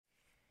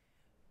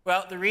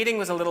Well, the reading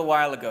was a little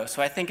while ago,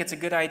 so I think it's a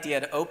good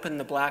idea to open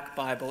the black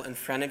Bible in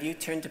front of you.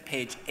 Turn to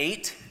page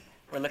 8.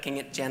 We're looking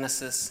at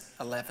Genesis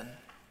 11.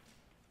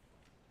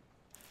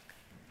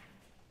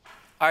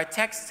 Our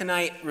text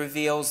tonight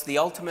reveals the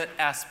ultimate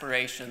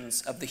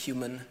aspirations of the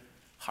human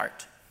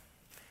heart.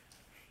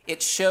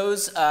 It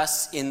shows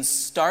us in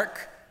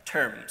stark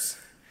terms,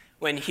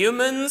 when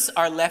humans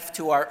are left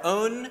to our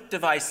own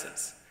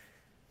devices,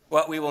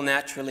 what we will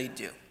naturally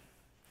do.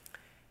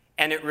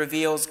 And it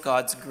reveals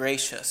God's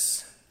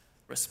gracious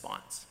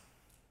response.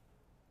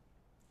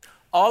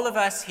 All of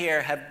us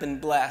here have been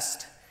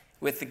blessed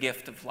with the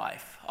gift of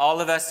life.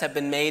 All of us have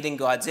been made in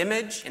God's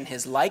image, in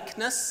his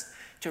likeness,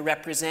 to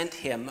represent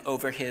him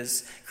over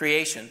his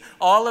creation.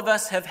 All of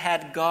us have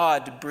had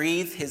God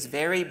breathe his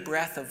very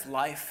breath of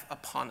life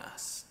upon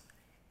us.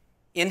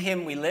 In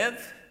him we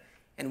live,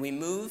 and we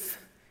move,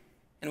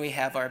 and we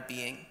have our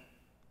being.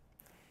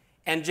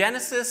 And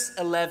Genesis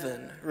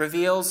 11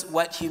 reveals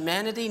what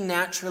humanity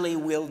naturally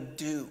will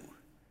do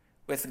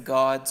with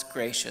God's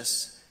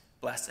gracious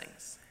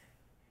blessings.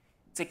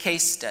 It's a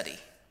case study.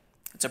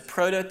 It's a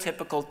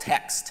prototypical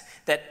text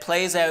that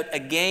plays out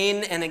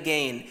again and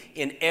again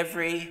in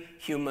every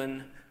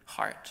human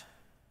heart.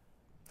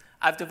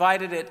 I've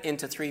divided it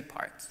into 3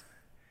 parts.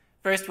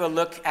 First, we'll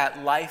look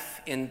at life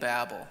in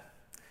Babel.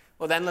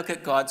 We'll then look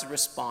at God's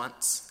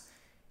response.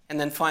 And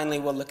then finally,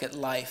 we'll look at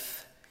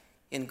life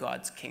in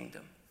God's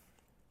kingdom.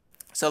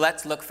 So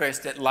let's look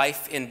first at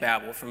life in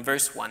Babel from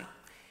verse 1.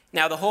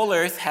 Now the whole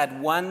earth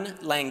had one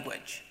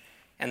language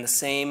and the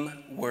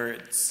same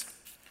words.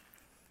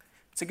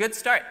 It's a good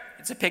start.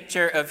 It's a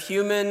picture of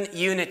human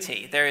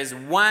unity. There is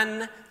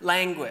one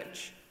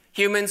language.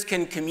 Humans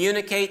can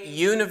communicate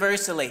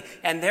universally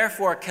and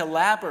therefore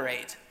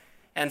collaborate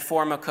and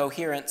form a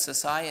coherent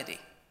society.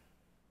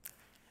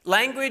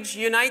 Language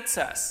unites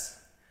us.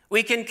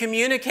 We can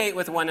communicate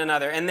with one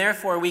another and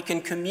therefore we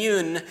can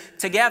commune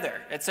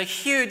together. It's a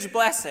huge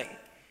blessing.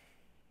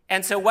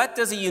 And so what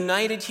does a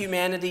united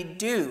humanity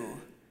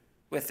do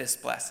with this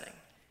blessing?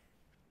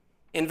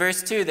 In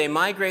verse 2, they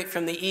migrate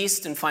from the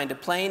east and find a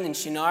plain in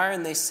Shinar,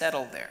 and they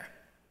settle there.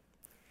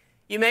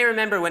 You may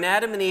remember when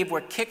Adam and Eve were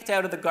kicked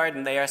out of the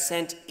garden, they are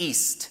sent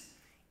east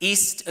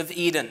of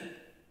Eden.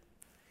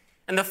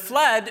 And the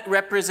flood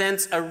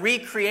represents a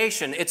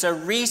recreation. It's a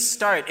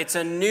restart. It's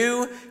a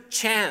new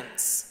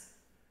chance.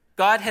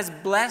 God has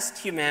blessed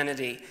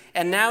humanity,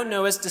 and now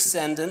Noah's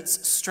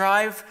descendants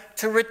strive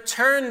to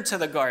return to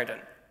the garden.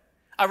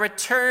 A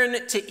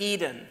return to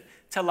Eden,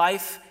 to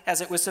life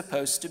as it was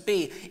supposed to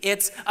be.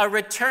 It's a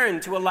return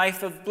to a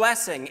life of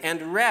blessing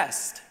and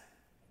rest.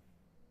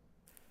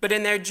 But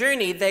in their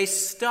journey, they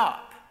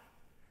stop.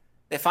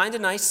 They find a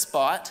nice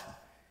spot,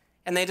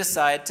 and they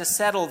decide to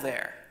settle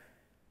there.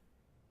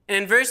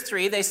 And in verse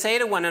 3, they say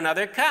to one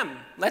another, "Come,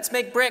 let's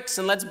make bricks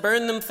and let's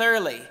burn them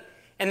thoroughly."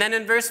 And then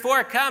in verse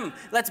 4, "Come,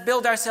 let's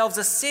build ourselves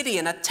a city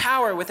and a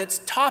tower with its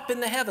top in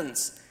the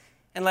heavens.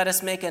 And let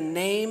us make a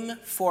name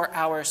for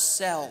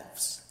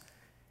ourselves,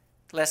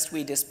 lest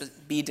we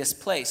be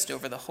displaced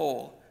over the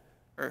whole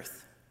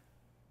earth."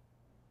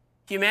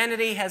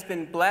 Humanity has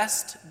been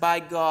blessed by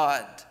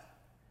God.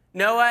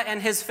 Noah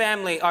and his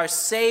family are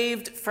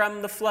saved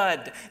from the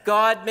flood.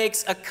 God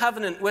makes a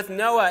covenant with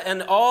Noah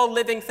and all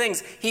living things.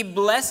 He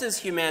blesses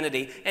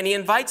humanity, and he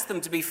invites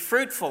them to be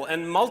fruitful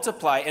and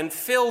multiply and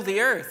fill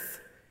the earth.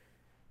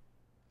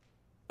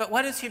 But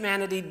what does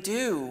humanity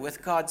do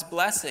with God's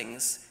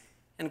blessings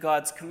and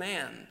God's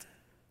command?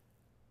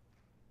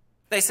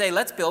 They say,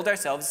 let's build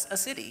ourselves a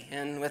city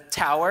and with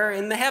tower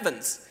in the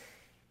heavens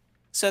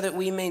so that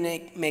we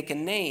may make a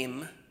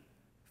name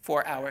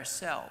for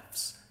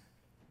ourselves.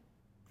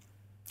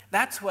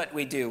 That's what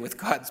we do with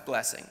God's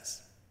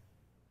blessings.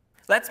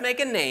 Let's make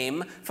a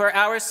name for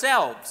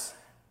ourselves.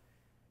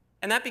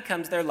 And that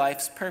becomes their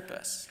life's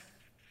purpose.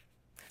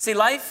 See,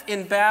 life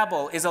in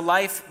Babel is a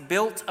life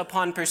built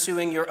upon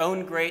pursuing your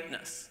own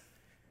greatness,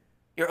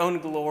 your own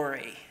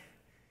glory,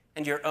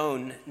 and your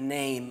own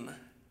name.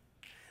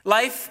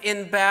 Life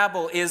in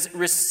Babel is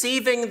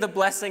receiving the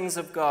blessings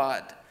of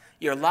God,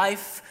 your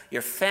life,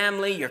 your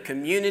family, your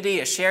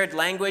community, a shared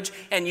language,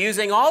 and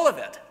using all of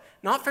it,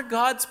 not for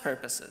God's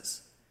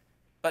purposes,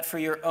 but for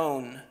your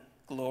own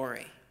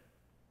glory.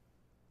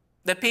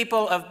 The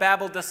people of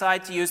Babel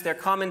decide to use their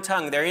common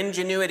tongue, their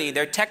ingenuity,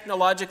 their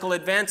technological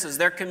advances,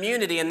 their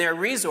community, and their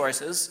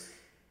resources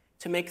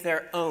to make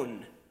their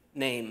own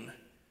name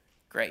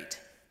great.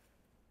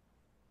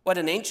 What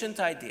an ancient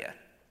idea.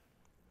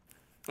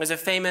 There's a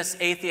famous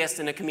atheist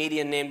and a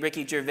comedian named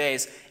Ricky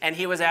Gervais, and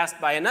he was asked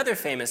by another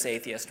famous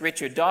atheist,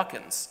 Richard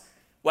Dawkins,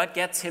 what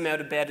gets him out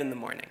of bed in the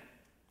morning?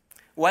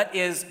 What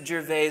is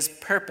Gervais'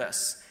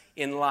 purpose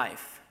in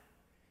life?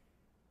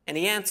 And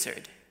he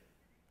answered,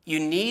 you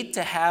need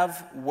to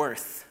have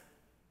worth.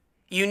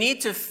 You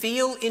need to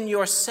feel in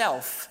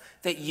yourself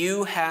that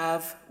you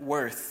have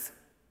worth.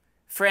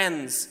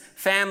 Friends,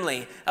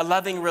 family, a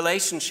loving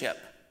relationship.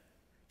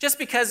 Just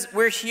because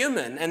we're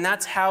human and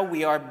that's how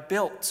we are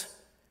built.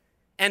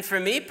 And for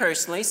me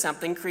personally,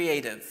 something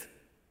creative.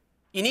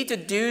 You need to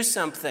do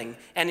something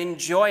and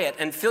enjoy it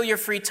and fill your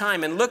free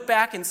time and look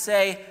back and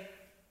say,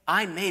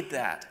 I made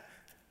that.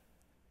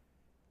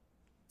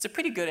 It's a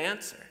pretty good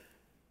answer.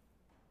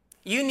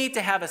 You need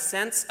to have a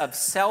sense of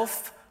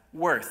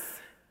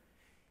self-worth.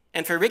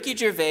 And for Ricky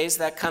Gervais,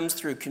 that comes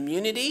through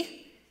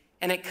community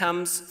and it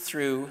comes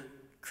through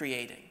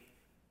creating.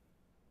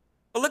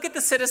 Well, look at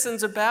the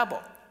citizens of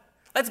Babel.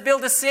 Let's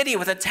build a city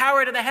with a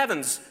tower to the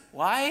heavens.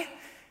 Why?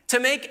 To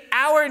make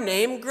our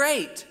name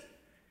great,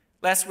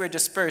 lest we're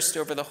dispersed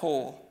over the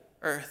whole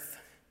earth.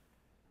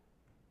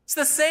 It's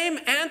the same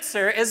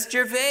answer as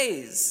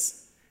Gervais.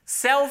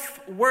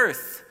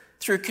 Self-worth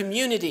through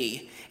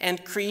community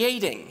and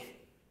creating.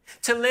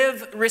 To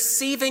live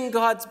receiving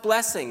God's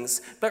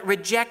blessings, but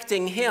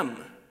rejecting him.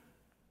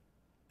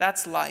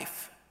 That's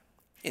life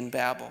in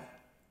Babel.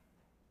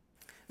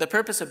 The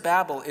purpose of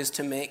Babel is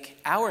to make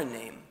our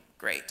name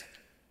great.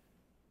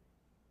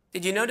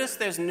 Did you notice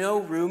there's no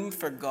room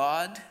for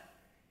God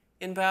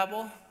in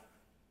Babel?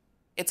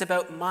 It's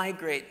about my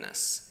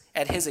greatness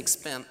at his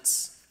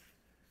expense.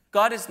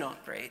 God is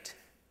not great.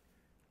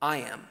 I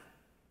am.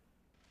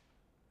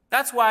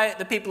 That's why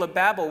the people of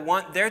Babel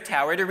want their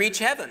tower to reach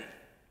heaven.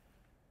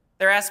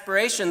 Their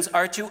aspirations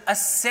are to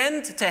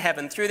ascend to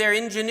heaven through their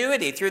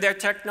ingenuity, through their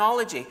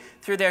technology,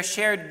 through their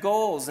shared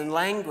goals and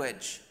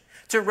language,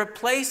 to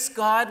replace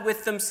God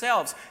with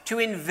themselves, to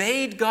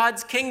invade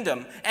God's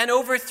kingdom and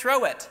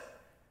overthrow it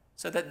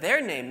so that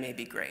their name may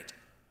be great,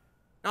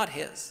 not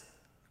his.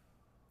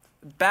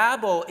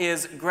 Babel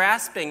is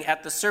grasping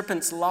at the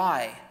serpent's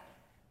lie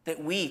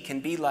that we can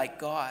be like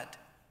God.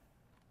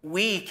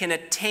 We can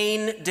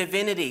attain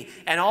divinity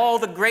and all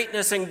the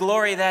greatness and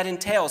glory that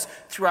entails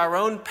through our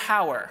own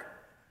power,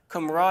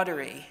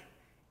 camaraderie,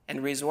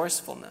 and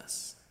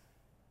resourcefulness.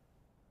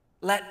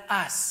 Let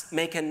us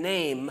make a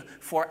name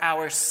for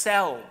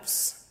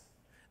ourselves.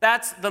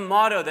 That's the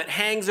motto that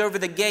hangs over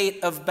the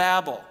gate of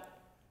Babel.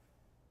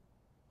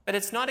 But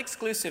it's not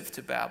exclusive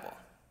to Babel.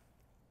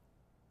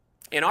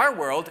 In our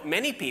world,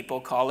 many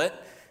people call it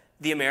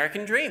the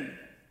American dream.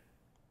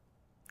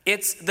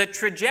 It's the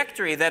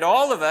trajectory that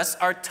all of us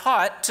are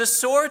taught to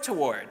soar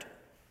toward.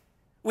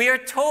 We are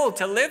told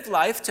to live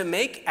life to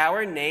make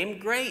our name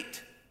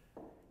great.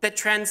 That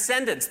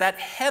transcendence, that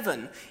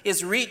heaven,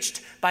 is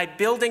reached by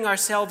building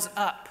ourselves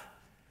up,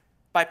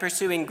 by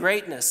pursuing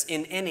greatness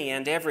in any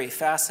and every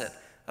facet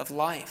of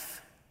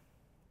life.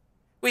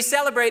 We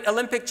celebrate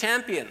Olympic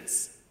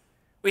champions.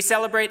 We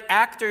celebrate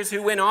actors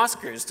who win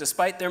Oscars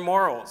despite their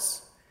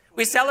morals.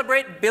 We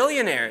celebrate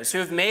billionaires who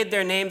have made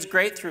their names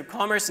great through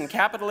commerce and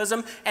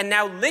capitalism and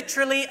now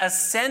literally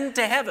ascend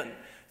to heaven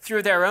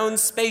through their own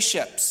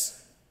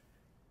spaceships.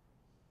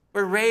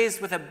 We're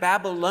raised with a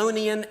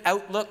Babylonian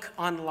outlook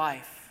on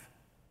life.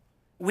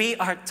 We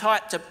are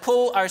taught to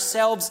pull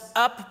ourselves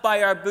up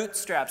by our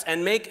bootstraps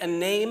and make a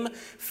name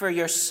for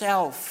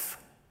yourself.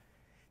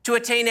 To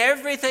attain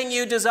everything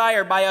you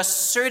desire by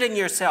asserting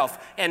yourself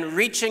and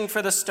reaching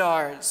for the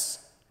stars.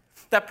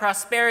 That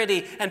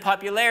prosperity and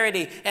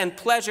popularity and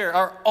pleasure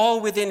are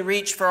all within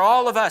reach for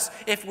all of us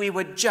if we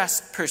would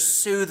just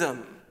pursue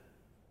them.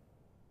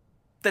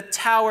 The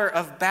Tower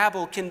of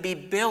Babel can be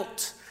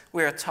built,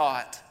 we're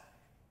taught,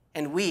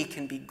 and we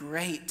can be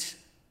great.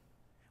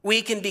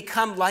 We can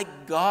become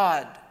like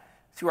God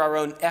through our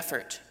own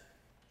effort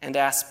and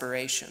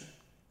aspiration.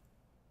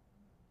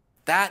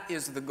 That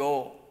is the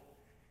goal,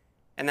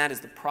 and that is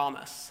the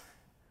promise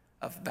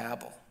of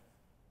Babel.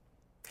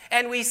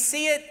 And we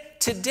see it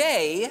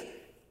today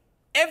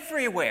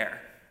everywhere.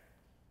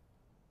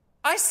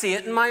 I see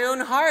it in my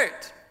own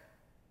heart.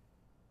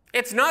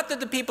 It's not that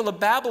the people of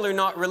Babel are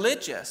not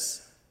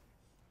religious.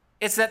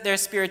 It's that their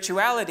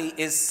spirituality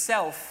is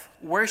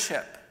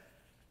self-worship.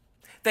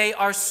 They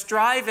are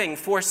striving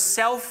for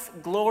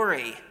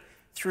self-glory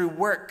through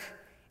work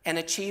and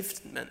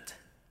achievement.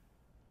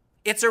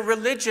 It's a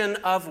religion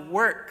of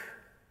work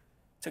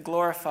to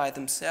glorify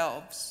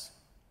themselves.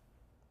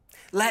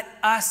 Let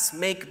us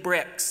make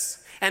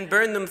bricks and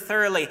burn them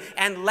thoroughly,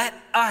 and let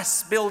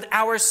us build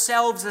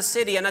ourselves a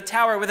city and a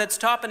tower with its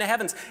top in the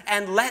heavens,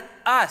 and let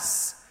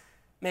us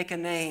make a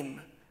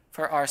name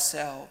for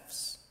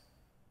ourselves.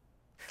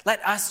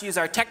 Let us use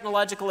our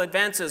technological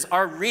advances,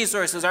 our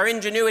resources, our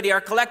ingenuity,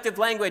 our collective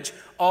language,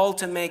 all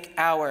to make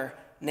our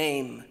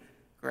name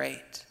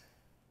great.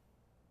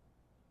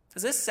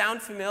 Does this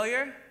sound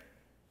familiar?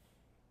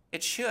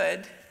 It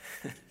should.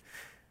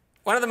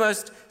 One of the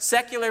most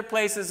secular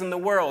places in the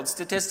world,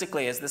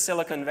 statistically, is the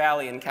Silicon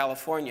Valley in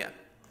California.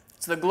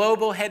 It's the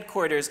global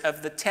headquarters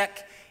of the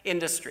tech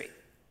industry.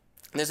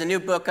 There's a new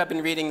book I've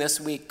been reading this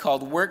week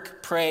called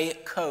Work, Pray,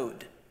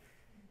 Code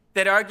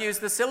that argues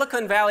the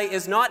Silicon Valley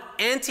is not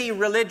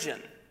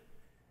anti-religion,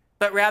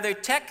 but rather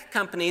tech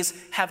companies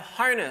have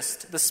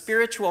harnessed the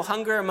spiritual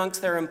hunger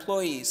amongst their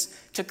employees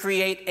to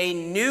create a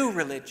new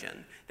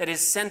religion that is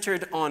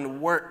centered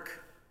on work,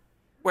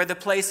 where the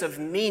place of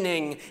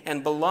meaning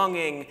and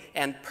belonging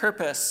and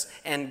purpose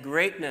and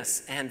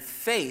greatness and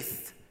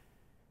faith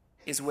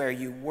is where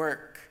you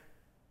work.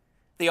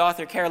 The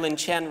author Carolyn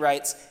Chen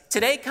writes,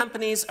 "Today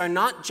companies are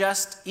not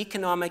just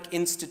economic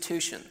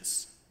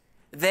institutions.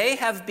 They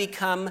have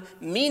become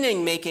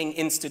meaning-making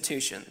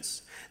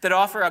institutions that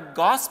offer a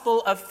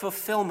gospel of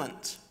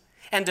fulfillment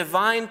and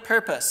divine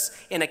purpose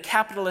in a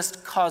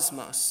capitalist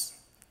cosmos.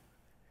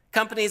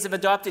 Companies have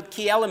adopted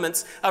key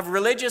elements of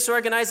religious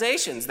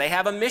organizations. They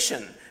have a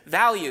mission,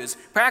 values,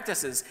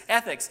 practices,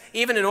 ethics,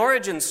 even an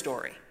origin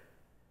story,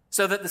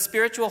 so that the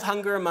spiritual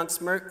hunger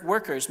amongst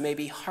workers may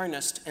be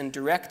harnessed and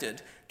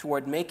directed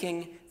toward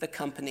making the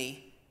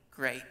company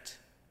great.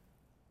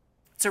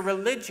 It's a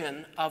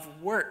religion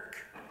of work.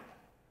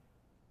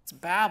 It's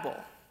Babel.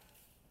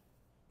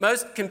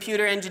 Most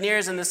computer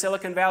engineers in the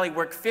Silicon Valley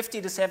work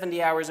 50 to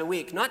 70 hours a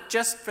week, not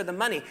just for the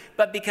money,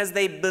 but because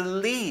they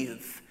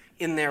believe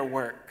in their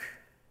work.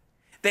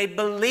 They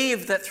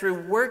believe that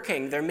through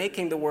working, they're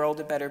making the world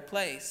a better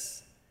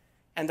place,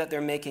 and that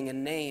they're making a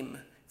name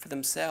for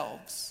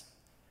themselves.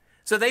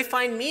 So they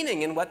find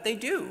meaning in what they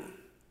do.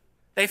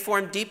 They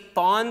form deep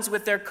bonds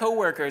with their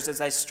coworkers as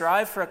they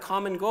strive for a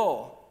common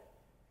goal.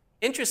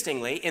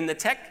 Interestingly, in the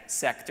tech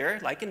sector,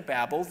 like in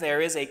Babel,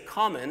 there is a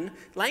common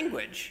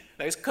language.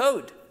 There's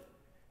code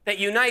that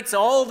unites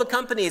all the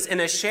companies in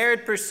a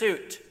shared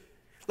pursuit.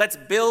 Let's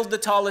build the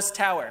tallest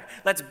tower.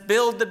 Let's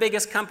build the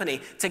biggest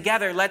company.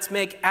 Together, let's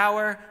make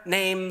our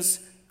names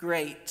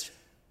great.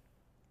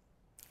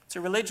 It's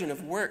a religion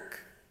of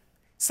work,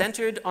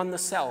 centered on the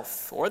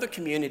self or the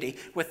community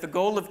with the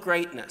goal of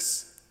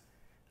greatness,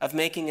 of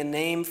making a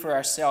name for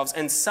ourselves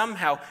and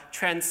somehow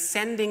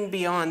transcending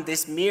beyond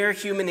this mere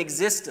human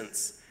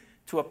existence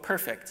to a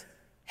perfect,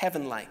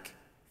 heaven-like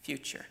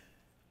future.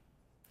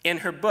 In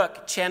her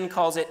book, Chen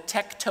calls it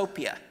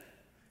Techtopia,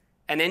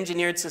 an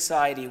engineered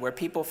society where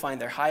people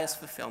find their highest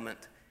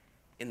fulfillment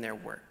in their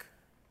work.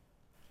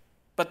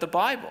 But the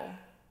Bible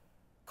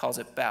calls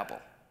it Babel.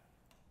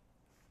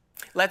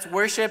 Let's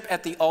worship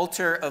at the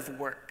altar of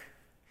work.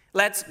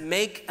 Let's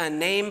make a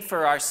name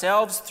for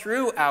ourselves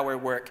through our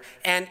work,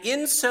 and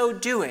in so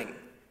doing,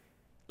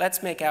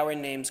 let's make our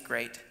names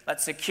great.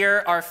 Let's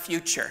secure our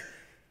future,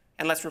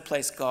 and let's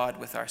replace God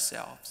with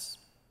ourselves.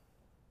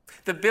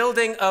 The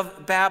building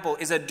of Babel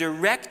is a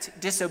direct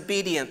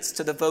disobedience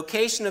to the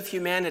vocation of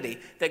humanity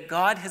that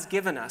God has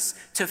given us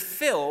to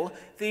fill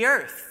the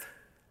earth.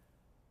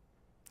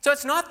 So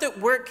it's not that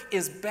work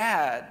is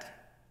bad.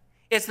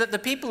 It's that the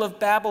people of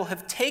Babel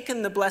have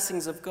taken the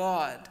blessings of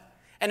God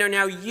and are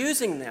now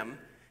using them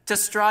to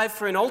strive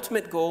for an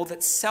ultimate goal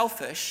that's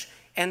selfish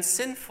and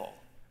sinful.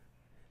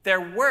 Their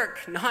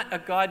work, not a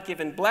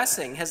God-given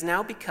blessing, has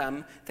now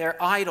become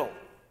their idol.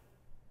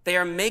 They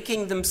are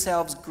making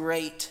themselves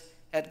great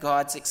at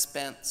God's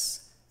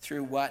expense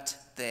through what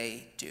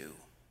they do.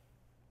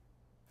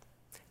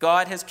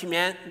 God has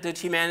commanded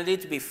humanity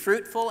to be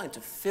fruitful and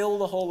to fill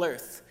the whole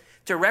earth,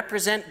 to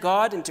represent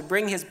God and to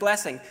bring his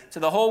blessing to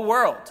the whole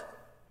world.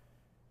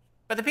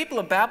 But the people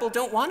of Babel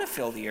don't want to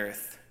fill the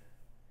earth.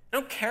 They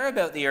don't care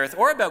about the earth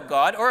or about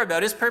God or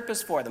about his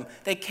purpose for them.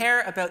 They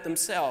care about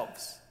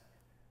themselves,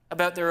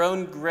 about their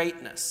own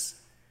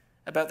greatness,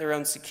 about their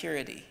own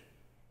security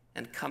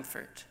and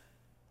comfort.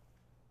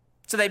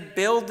 So they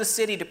build the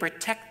city to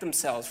protect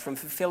themselves from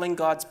fulfilling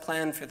God's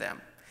plan for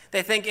them.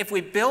 They think if we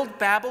build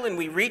Babel and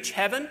we reach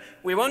heaven,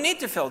 we won't need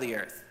to fill the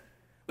earth.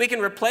 We can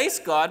replace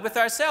God with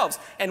ourselves,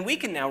 and we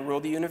can now rule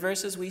the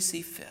universe as we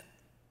see fit.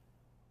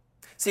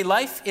 See,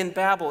 life in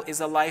Babel is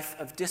a life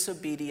of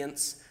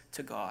disobedience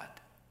to God,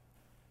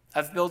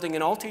 of building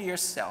an altar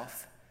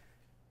yourself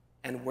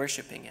and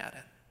worshiping at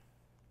it.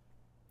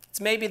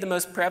 It's maybe the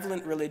most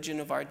prevalent religion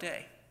of our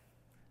day,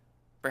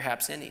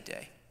 perhaps any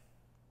day.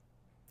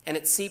 And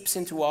it seeps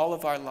into all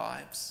of our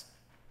lives.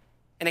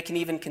 And it can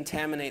even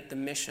contaminate the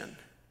mission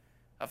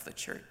of the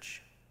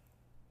church.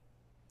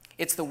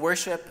 It's the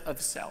worship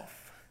of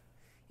self.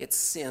 It's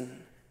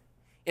sin.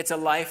 It's a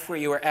life where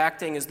you are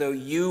acting as though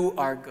you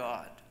are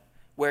God,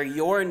 where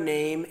your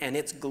name and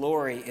its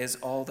glory is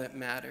all that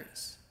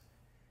matters,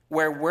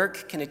 where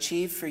work can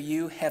achieve for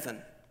you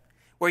heaven,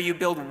 where you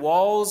build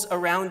walls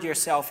around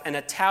yourself and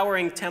a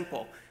towering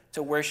temple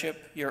to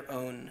worship your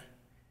own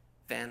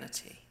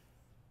vanity.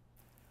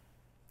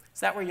 Is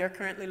that where you're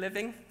currently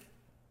living?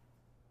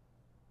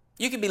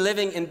 You could be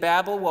living in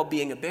Babel while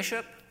being a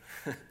bishop,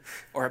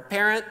 or a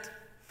parent,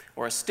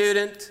 or a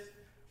student,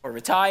 or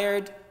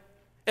retired.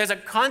 There's a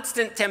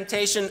constant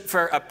temptation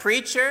for a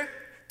preacher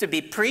to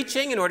be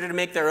preaching in order to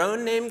make their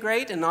own name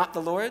great and not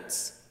the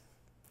Lord's.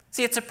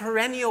 See, it's a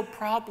perennial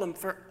problem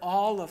for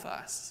all of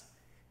us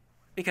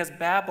because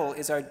Babel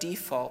is our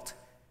default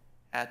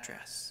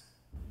address.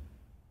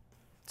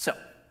 So,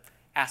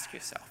 ask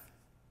yourself,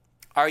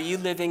 are you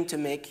living to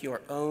make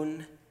your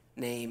own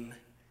name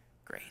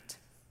great?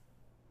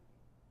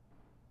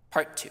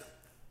 Part 2.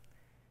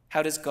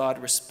 How does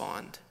God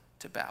respond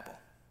to Babel?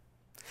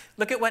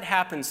 Look at what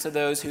happens to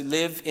those who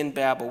live in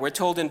Babel. We're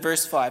told in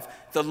verse 5,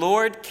 the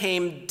Lord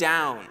came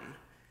down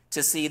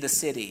to see the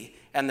city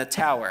and the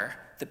tower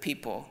the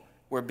people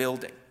were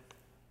building.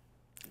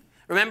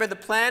 Remember, the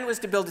plan was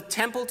to build a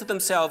temple to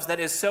themselves that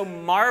is so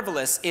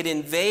marvelous it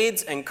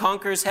invades and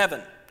conquers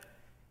heaven.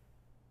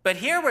 But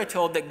here we're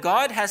told that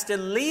God has to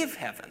leave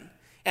heaven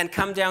and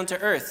come down to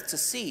earth to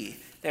see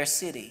their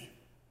city.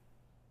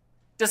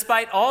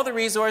 Despite all the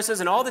resources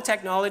and all the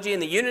technology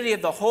and the unity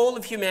of the whole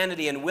of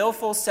humanity in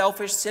willful,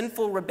 selfish,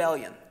 sinful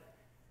rebellion,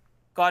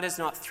 God is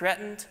not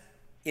threatened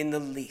in the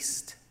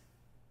least.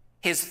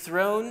 His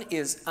throne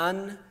is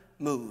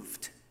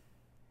unmoved.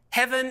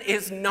 Heaven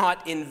is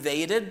not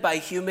invaded by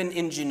human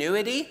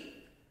ingenuity.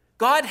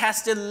 God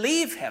has to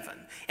leave heaven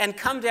and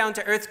come down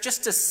to earth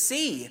just to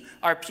see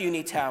our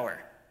puny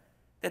tower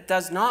that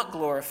does not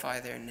glorify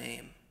their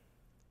name,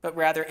 but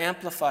rather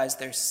amplifies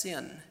their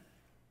sin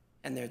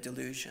and their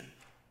delusion.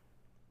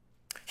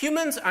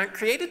 Humans aren't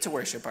created to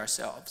worship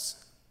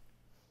ourselves.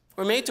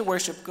 We're made to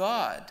worship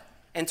God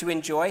and to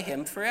enjoy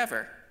him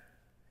forever.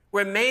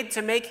 We're made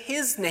to make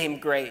his name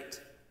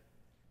great.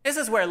 This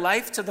is where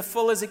life to the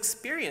full is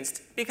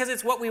experienced, because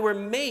it's what we were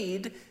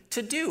made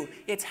to do.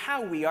 It's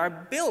how we are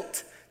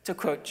built, to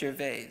quote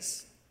Gervais.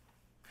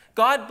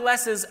 God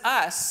blesses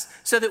us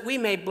so that we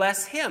may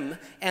bless him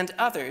and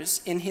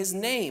others in his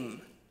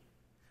name.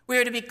 We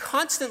are to be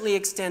constantly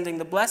extending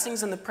the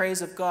blessings and the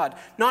praise of God,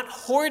 not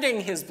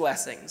hoarding his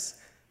blessings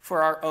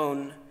for our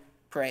own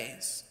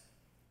praise.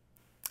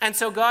 And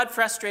so God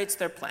frustrates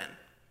their plan.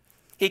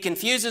 He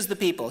confuses the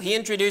people. He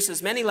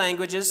introduces many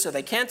languages so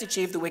they can't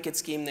achieve the wicked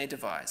scheme they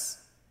devise.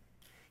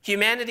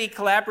 Humanity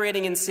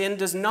collaborating in sin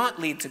does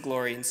not lead to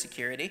glory and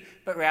security,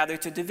 but rather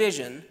to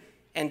division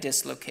and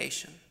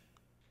dislocation.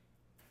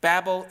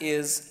 Babel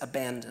is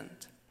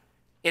abandoned.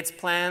 Its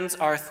plans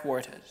are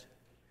thwarted.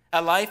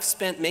 A life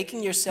spent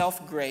making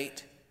yourself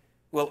great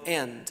will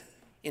end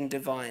in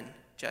divine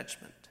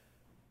judgment.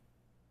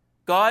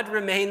 God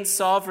remains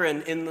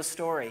sovereign in the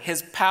story.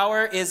 His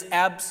power is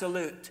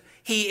absolute.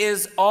 He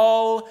is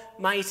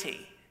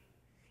almighty.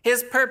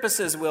 His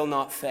purposes will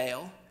not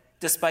fail,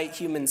 despite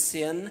human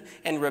sin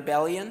and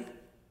rebellion.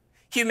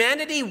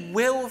 Humanity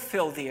will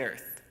fill the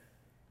earth.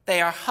 They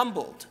are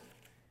humbled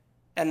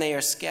and they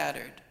are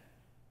scattered.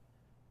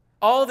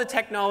 All the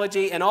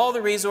technology and all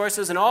the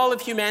resources and all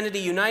of humanity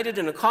united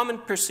in a common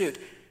pursuit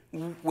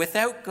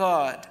without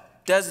God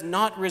does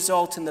not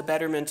result in the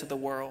betterment of the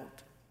world,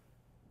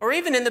 or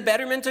even in the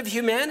betterment of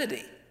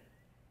humanity,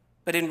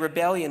 but in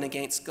rebellion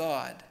against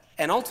God,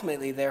 and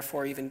ultimately,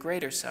 therefore, even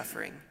greater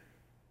suffering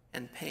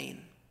and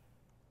pain.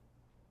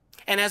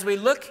 And as we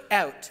look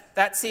out,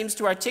 that seems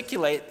to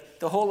articulate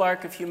the whole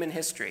arc of human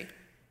history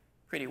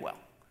pretty well.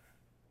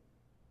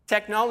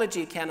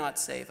 Technology cannot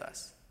save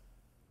us.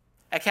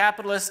 A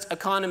capitalist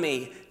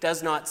economy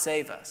does not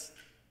save us.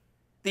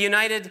 The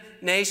United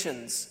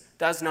Nations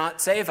does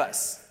not save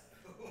us.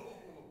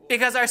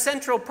 Because our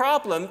central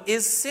problem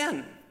is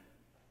sin.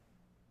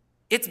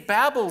 It's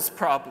Babel's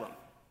problem.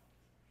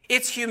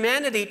 It's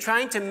humanity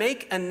trying to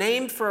make a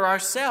name for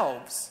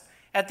ourselves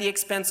at the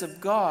expense of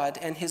God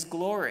and his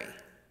glory.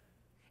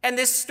 And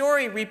this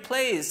story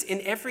replays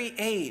in every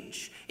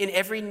age, in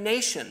every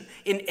nation,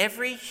 in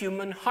every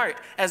human heart,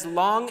 as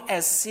long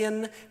as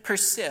sin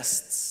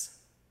persists.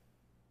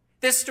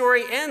 This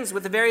story ends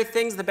with the very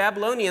things the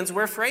Babylonians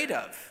were afraid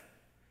of.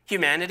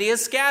 Humanity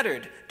is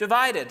scattered,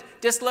 divided,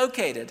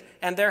 dislocated,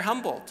 and they're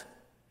humbled.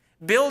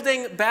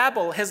 Building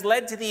Babel has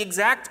led to the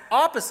exact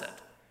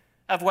opposite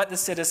of what the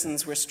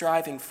citizens were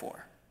striving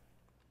for.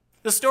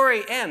 The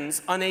story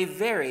ends on a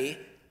very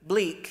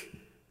bleak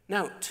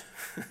note.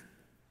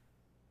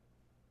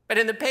 But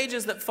in the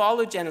pages that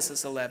follow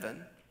Genesis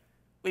 11,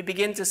 we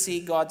begin to see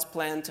God's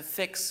plan to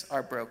fix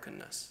our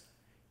brokenness,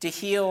 to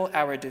heal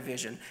our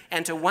division,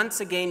 and to once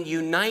again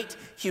unite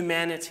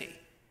humanity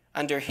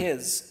under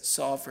his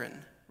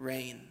sovereign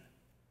reign.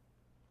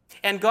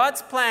 And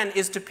God's plan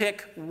is to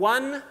pick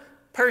one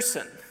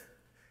person,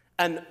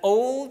 an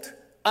old,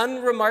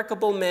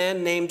 unremarkable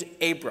man named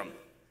Abram,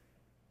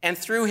 and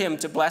through him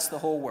to bless the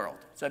whole world.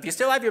 So if you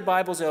still have your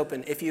Bibles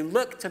open, if you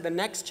look to the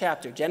next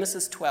chapter,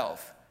 Genesis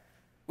 12,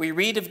 we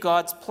read of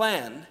God's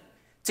plan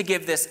to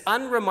give this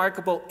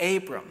unremarkable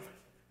Abram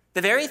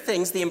the very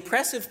things the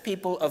impressive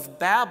people of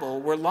Babel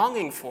were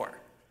longing for.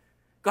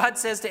 God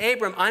says to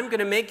Abram, I'm going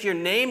to make your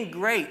name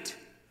great.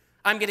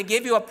 I'm going to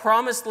give you a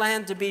promised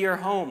land to be your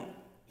home.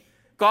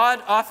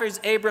 God offers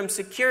Abram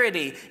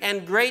security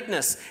and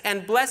greatness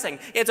and blessing.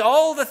 It's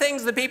all the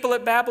things the people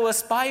at Babel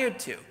aspired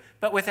to,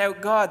 but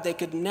without God they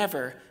could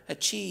never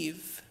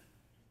achieve.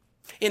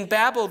 In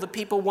Babel, the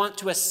people want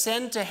to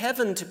ascend to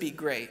heaven to be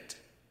great.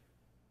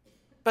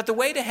 But the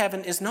way to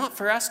heaven is not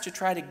for us to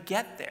try to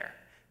get there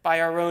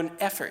by our own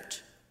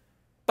effort,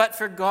 but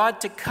for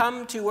God to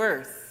come to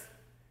earth,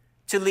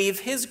 to leave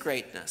his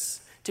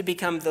greatness, to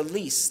become the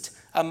least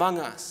among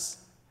us,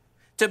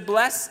 to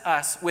bless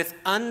us with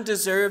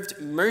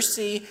undeserved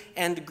mercy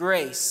and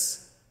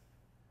grace,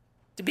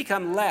 to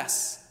become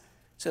less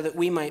so that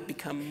we might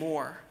become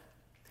more.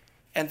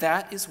 And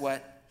that is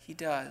what he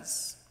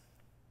does.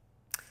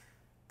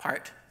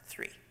 Part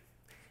 3,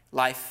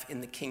 life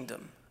in the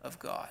kingdom of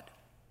God.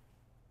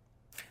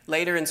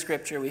 Later in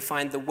Scripture, we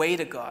find the way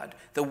to God,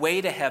 the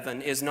way to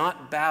heaven is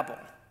not Babel,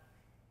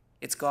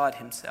 it's God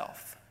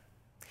himself.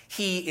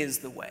 He is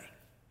the way.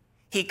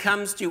 He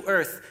comes to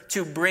earth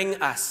to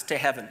bring us to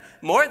heaven.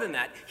 More than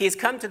that, he has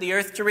come to the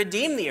earth to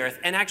redeem the earth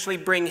and actually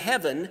bring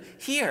heaven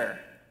here.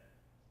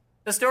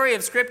 The story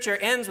of Scripture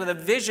ends with a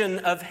vision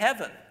of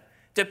heaven,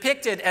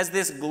 depicted as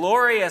this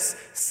glorious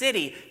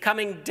city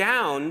coming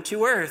down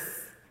to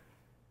earth,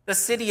 the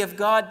city of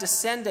God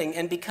descending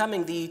and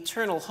becoming the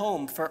eternal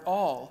home for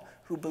all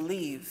who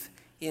believe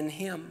in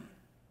him.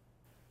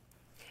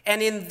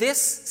 And in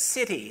this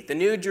city, the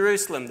New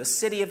Jerusalem, the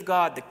city of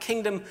God, the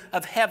kingdom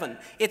of heaven,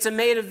 it's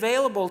made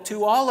available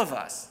to all of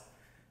us,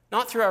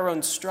 not through our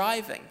own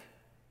striving,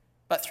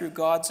 but through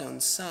God's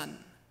own Son.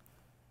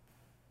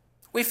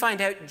 We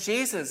find out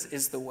Jesus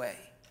is the way,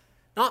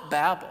 not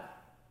Babel.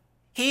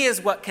 He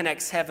is what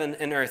connects heaven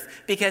and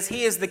earth because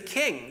he is the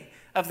king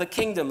of the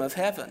kingdom of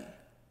heaven.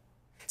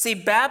 See,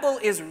 Babel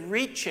is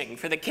reaching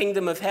for the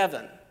kingdom of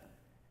heaven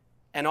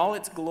and all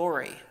its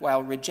glory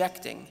while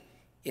rejecting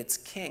its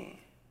king.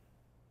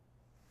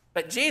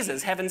 But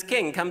Jesus, heaven's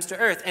king, comes to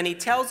earth, and he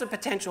tells a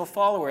potential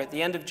follower at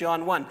the end of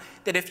John 1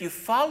 that if you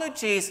follow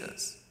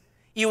Jesus,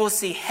 you will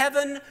see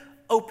heaven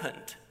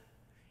opened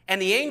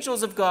and the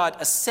angels of God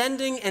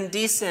ascending and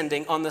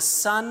descending on the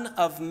Son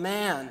of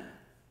Man.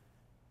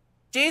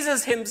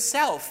 Jesus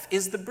himself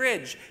is the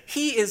bridge.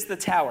 He is the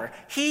tower.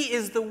 He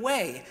is the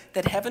way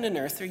that heaven and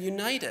earth are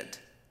united.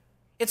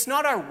 It's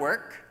not our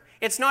work.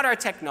 It's not our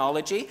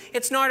technology.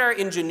 It's not our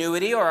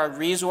ingenuity or our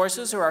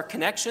resources or our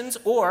connections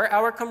or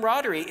our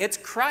camaraderie. It's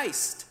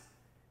Christ.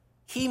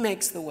 He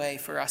makes the way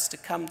for us to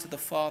come to the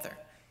Father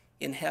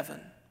in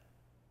heaven.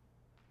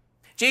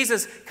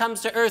 Jesus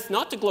comes to earth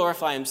not to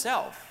glorify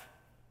himself,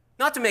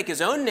 not to make his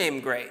own name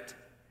great,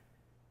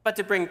 but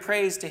to bring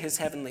praise to his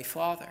heavenly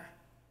Father.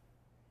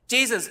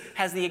 Jesus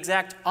has the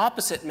exact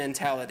opposite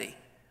mentality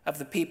of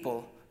the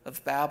people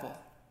of Babel.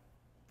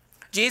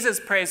 Jesus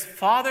prays,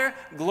 Father,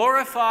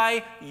 glorify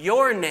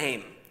your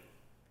name.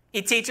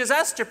 He teaches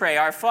us to pray,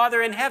 Our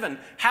Father in heaven,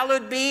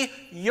 hallowed be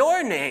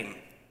your name.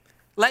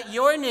 Let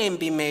your name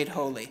be made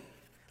holy.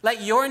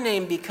 Let your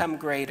name become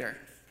greater.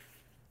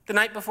 The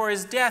night before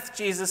his death,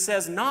 Jesus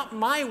says, Not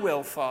my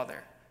will,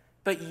 Father,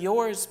 but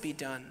yours be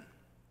done.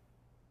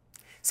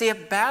 See,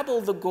 at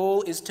Babel, the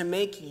goal is to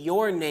make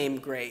your name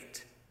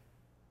great.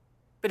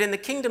 But in the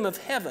kingdom of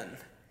heaven,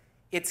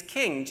 its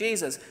king,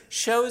 Jesus,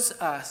 shows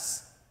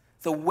us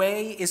the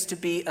way is to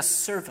be a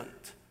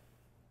servant,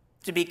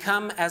 to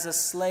become as a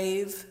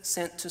slave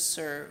sent to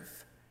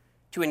serve,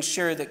 to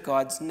ensure that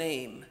God's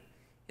name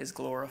is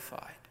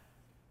glorified.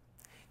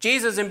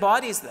 Jesus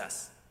embodies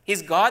this.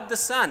 He's God the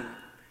Son,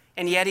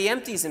 and yet he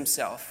empties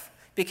himself,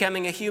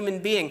 becoming a human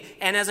being.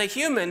 And as a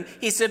human,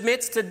 he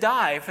submits to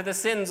die for the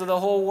sins of the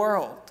whole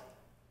world.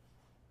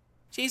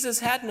 Jesus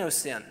had no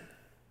sin.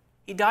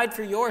 He died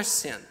for your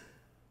sin.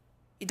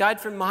 He died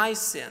for my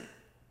sin.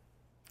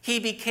 He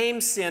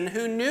became sin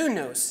who knew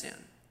no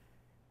sin,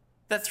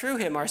 that through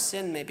him our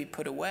sin may be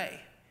put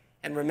away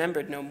and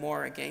remembered no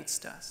more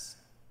against us.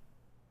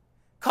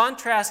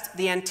 Contrast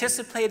the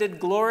anticipated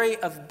glory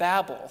of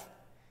Babel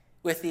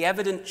with the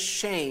evident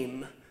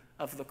shame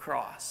of the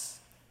cross.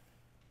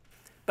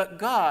 But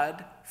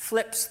God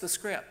flips the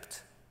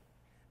script.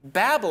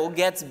 Babel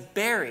gets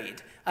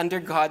buried under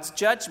God's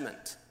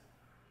judgment.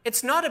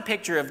 It's not a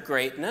picture of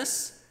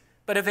greatness,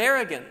 but of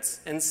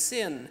arrogance and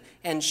sin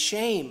and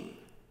shame.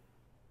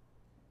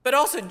 But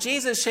also,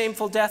 Jesus'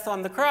 shameful death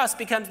on the cross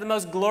becomes the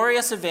most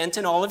glorious event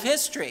in all of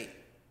history.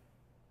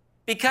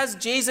 Because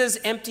Jesus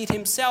emptied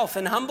himself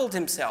and humbled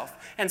himself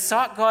and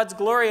sought God's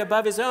glory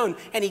above his own,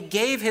 and he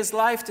gave his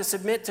life to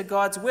submit to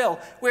God's will,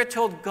 we're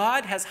told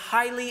God has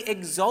highly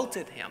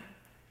exalted him.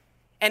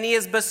 And he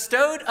has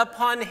bestowed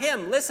upon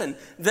him, listen,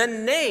 the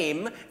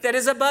name that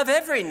is above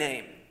every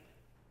name,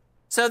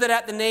 so that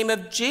at the name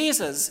of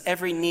Jesus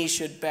every knee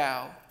should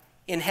bow,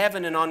 in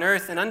heaven and on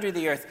earth and under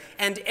the earth,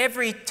 and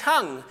every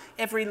tongue,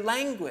 every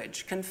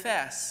language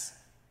confess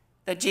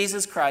that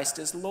Jesus Christ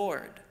is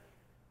Lord,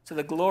 to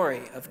the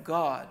glory of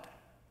God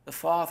the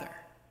Father.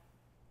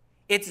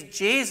 It's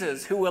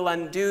Jesus who will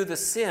undo the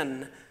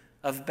sin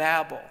of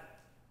Babel.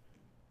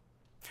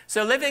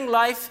 So living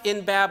life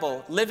in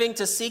Babel, living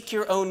to seek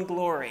your own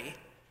glory,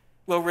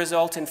 will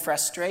result in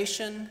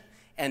frustration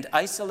and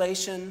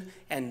isolation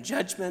and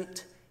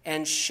judgment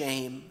and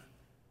shame.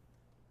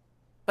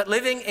 But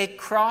living a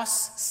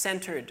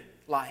cross-centered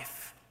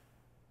life,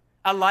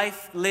 a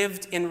life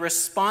lived in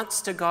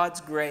response to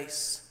God's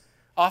grace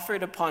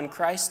offered upon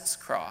Christ's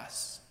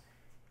cross,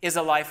 is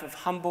a life of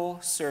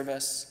humble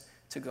service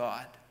to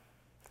God,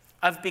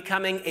 of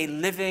becoming a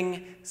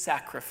living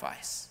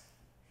sacrifice.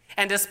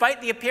 And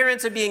despite the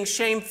appearance of being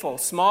shameful,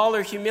 small,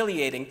 or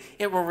humiliating,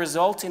 it will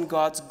result in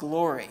God's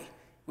glory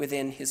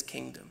within his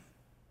kingdom.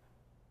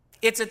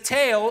 It's a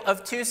tale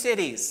of two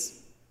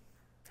cities.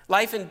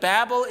 Life in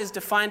Babel is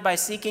defined by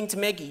seeking to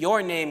make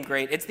your name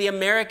great. It's the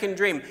American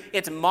dream.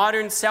 It's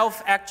modern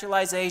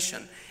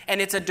self-actualization.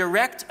 And it's a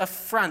direct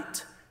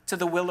affront to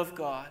the will of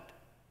God.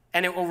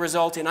 And it will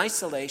result in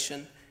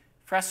isolation,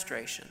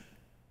 frustration,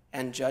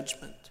 and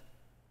judgment.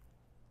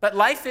 But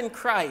life in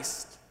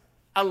Christ,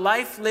 a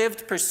life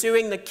lived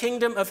pursuing the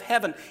kingdom of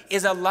heaven,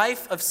 is a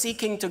life of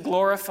seeking to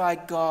glorify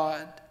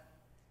God.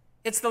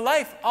 It's the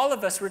life all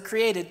of us were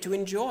created to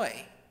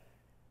enjoy.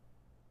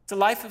 It's a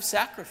life of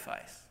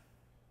sacrifice,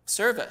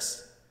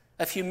 service,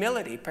 of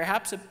humility,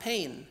 perhaps of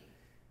pain,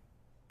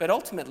 but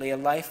ultimately a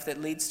life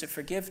that leads to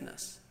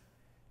forgiveness,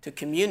 to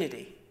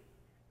community,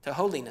 to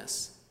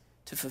holiness,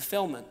 to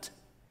fulfillment,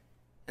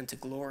 and to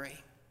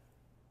glory.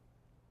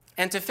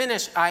 And to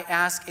finish, I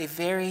ask a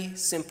very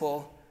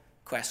simple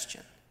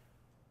question.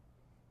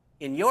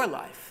 In your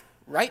life,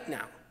 right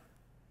now,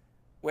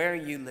 where are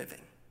you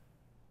living?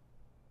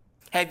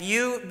 Have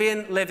you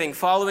been living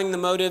following the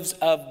motives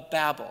of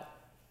Babel?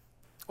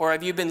 Or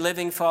have you been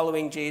living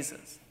following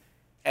Jesus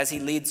as he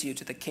leads you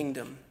to the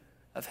kingdom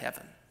of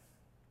heaven?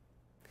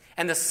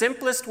 And the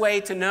simplest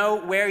way to know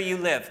where you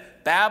live,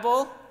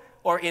 Babel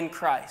or in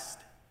Christ,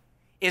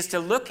 is to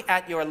look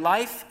at your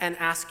life and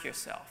ask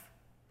yourself,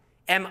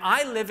 am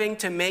I living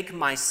to make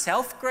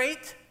myself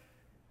great,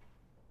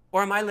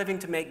 or am I living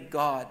to make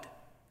God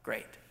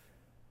great?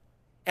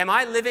 Am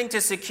I living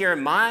to secure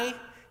my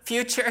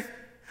future,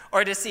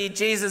 or to see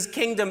Jesus'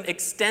 kingdom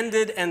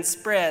extended and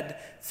spread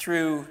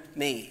through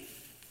me?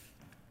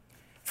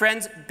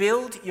 Friends,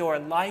 build your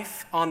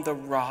life on the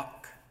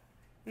rock,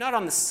 not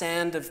on the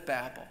sand of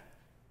Babel.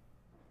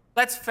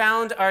 Let's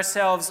found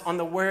ourselves on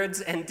the words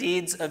and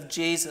deeds of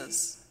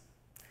Jesus.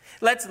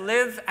 Let's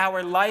live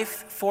our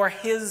life for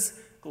his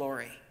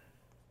glory.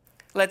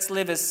 Let's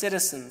live as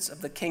citizens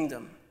of the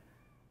kingdom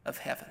of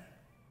heaven.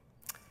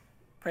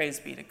 Praise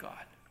be to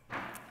God.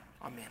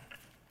 Amen.